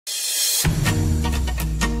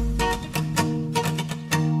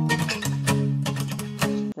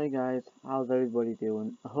guys, how's everybody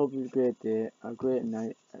doing? I hope it's a great day, a great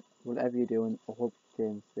night, whatever you're doing. I hope you're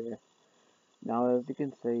staying safe. Now, as you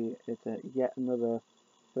can see, it's yet another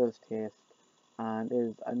first taste, and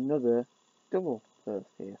is another double first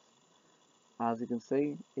taste. As you can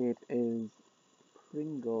see, it is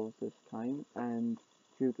Pringles this time, and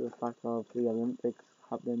due to the fact of the Olympics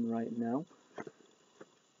happening right now,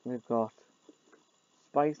 we've got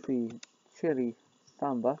spicy chili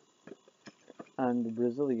samba and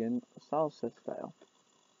Brazilian salsa style.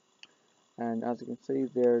 And as you can see,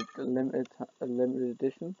 they're limited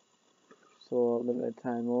edition, so limited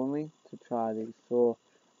time only to try these. So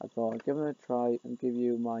I thought I'd give them a try and give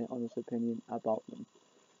you my honest opinion about them.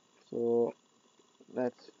 So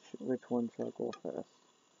which one shall I go first?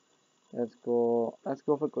 Let's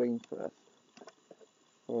go for green first,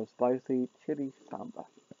 for a spicy chili samba.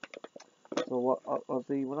 So what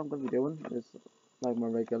I'm going to be doing is, like my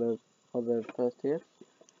regular other first taste,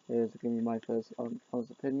 is giving you my first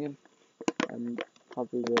honest opinion and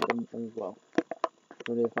probably rate them as well.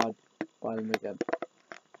 So if I buy them again.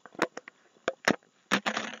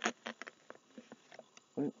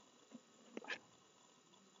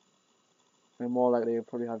 And more likely you'll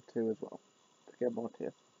probably have two as well to get more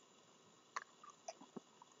taste.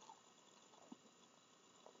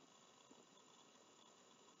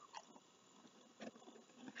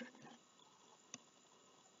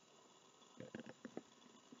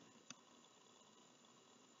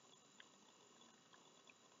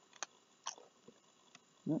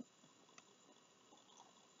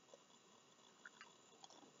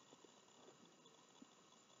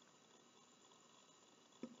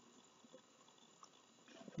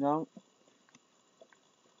 Now,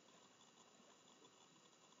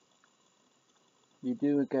 you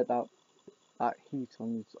do get that heat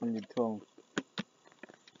on your tongue,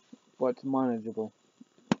 but it's manageable.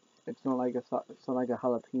 It's not like a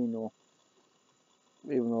jalapeno,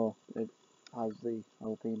 even though it has the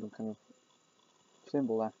jalapeno kind of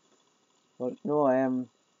symbol there. But no,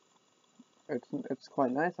 it's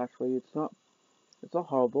quite nice actually. It's not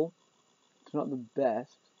horrible. It's not the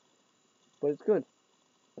best, but it's good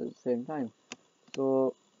at the same time.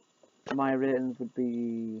 So my ratings would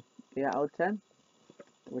be 8 out of 10,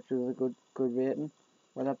 which is a good rating.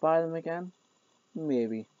 Will I buy them again?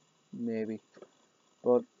 Maybe,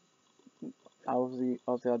 but obviously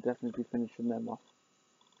I'll definitely be finishing them off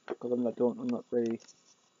because I'm not really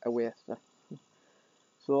a waster.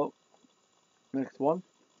 So next one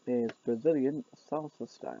is Brazilian salsa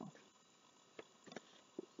style.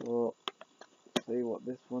 So see what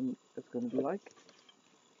this one is going to be like.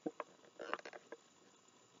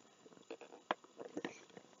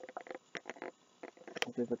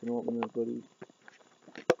 I'll see if I can open this bloody.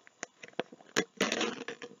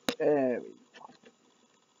 There we go.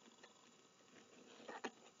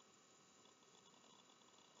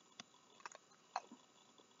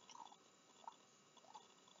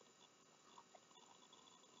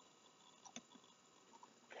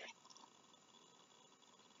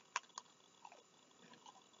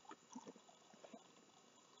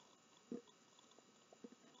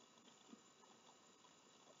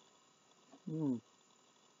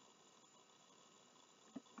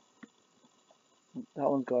 That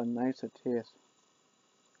one's got a nicer taste.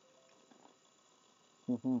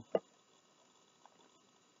 You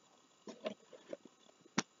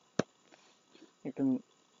can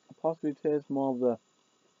possibly taste more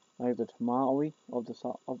of the tomato-y of the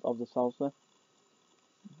salsa.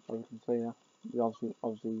 As you can see, yeah,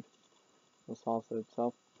 obviously the salsa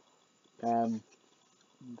itself.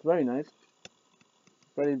 It's very nice,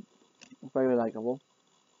 very likable.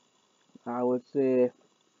 I would say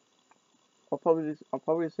I'll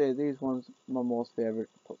probably say these ones my most favorite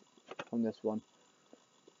from this one.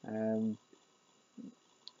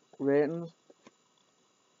 Ratings,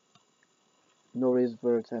 no reason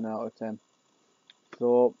for a 10 out of 10.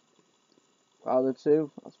 So out of the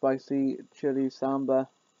two, spicy chili samba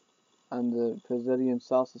and the Brazilian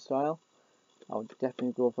salsa style, I would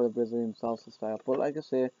definitely go for the Brazilian salsa style. But like I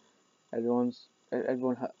say, everyone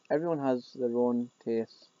has their own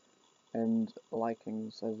tastes and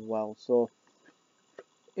likings as well. So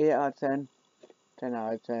 8 out of 10, 10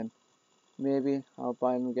 out of 10. Maybe I'll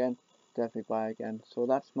buy them again. Definitely buy again. So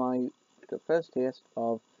that's the first taste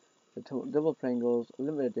of the double Pringles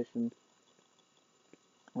limited edition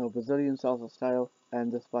of Brazilian salsa style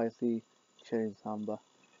and the spicy chili samba.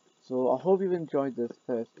 So I hope you've enjoyed this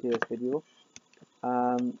first taste video.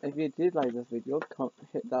 If you did like this video,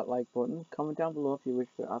 hit that like button. Comment down below if you wish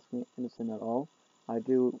to ask me anything at all. I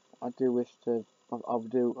do wish to. I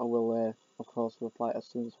will of course reply as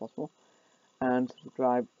soon as possible. And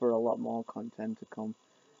subscribe for a lot more content to come.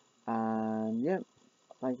 And yeah,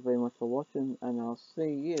 thank you very much for watching, and I'll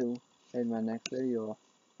see you in my next video.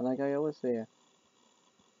 And like I always say,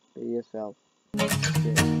 be yourself.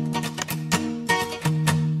 Cheers.